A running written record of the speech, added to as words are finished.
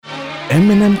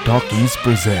MnM Talkies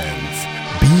presents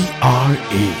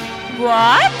B.R.A.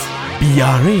 What?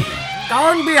 B.R.A.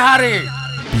 कौन बिहारी?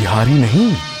 बिहारी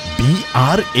नहीं,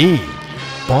 B.R.A.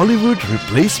 Bollywood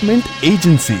Replacement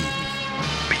Agency.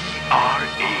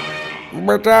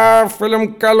 बेटा film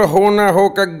कल हो न हो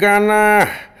का गाना,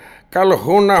 कल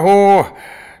हो न हो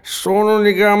Sonu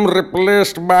Nigam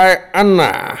replaced by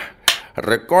Anna,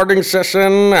 recording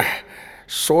session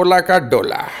 16 का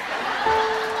डोला।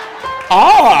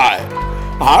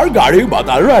 हर गाड़ी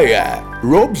बदल रही है,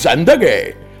 रूप जिंदगी,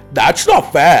 दैट्स नॉट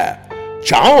फेयर।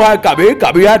 छाँव है कभी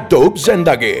कभी है धूप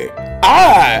जिंदगी।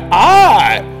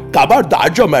 आए खबरदार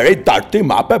जो मेरी धरती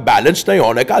माँ पे बैलेंस नहीं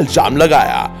होने का इल्जाम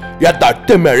लगाया, या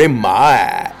धरती मेरी माँ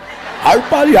है। हर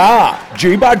पल यहाँ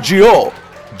जी बार जियो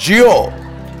जियो।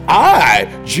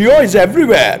 जियो इज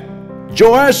एवरीवेयर।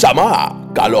 जो है समा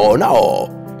कल हो ना हो,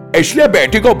 इसलिए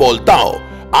बेटी को बोलता हूँ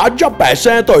आज जब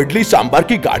पैसे हैं तो इडली सांभर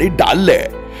की गाड़ी डाल ले,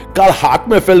 कल हाथ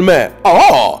में फिल्म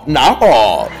ना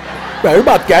हो फिर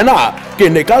बात कहना कि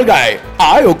निकल गए।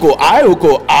 आए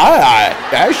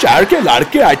शहर के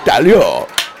लड़के आई टेल यू।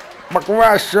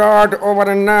 बकवास शॉट ओवर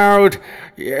एंड आउट।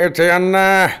 ये थे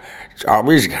अन्ना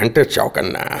 24 घंटे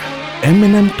चौकन्ना।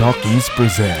 MnM Talkies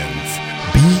presents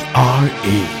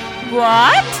B.R.A.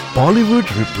 What? Bollywood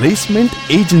Replacement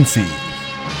Agency.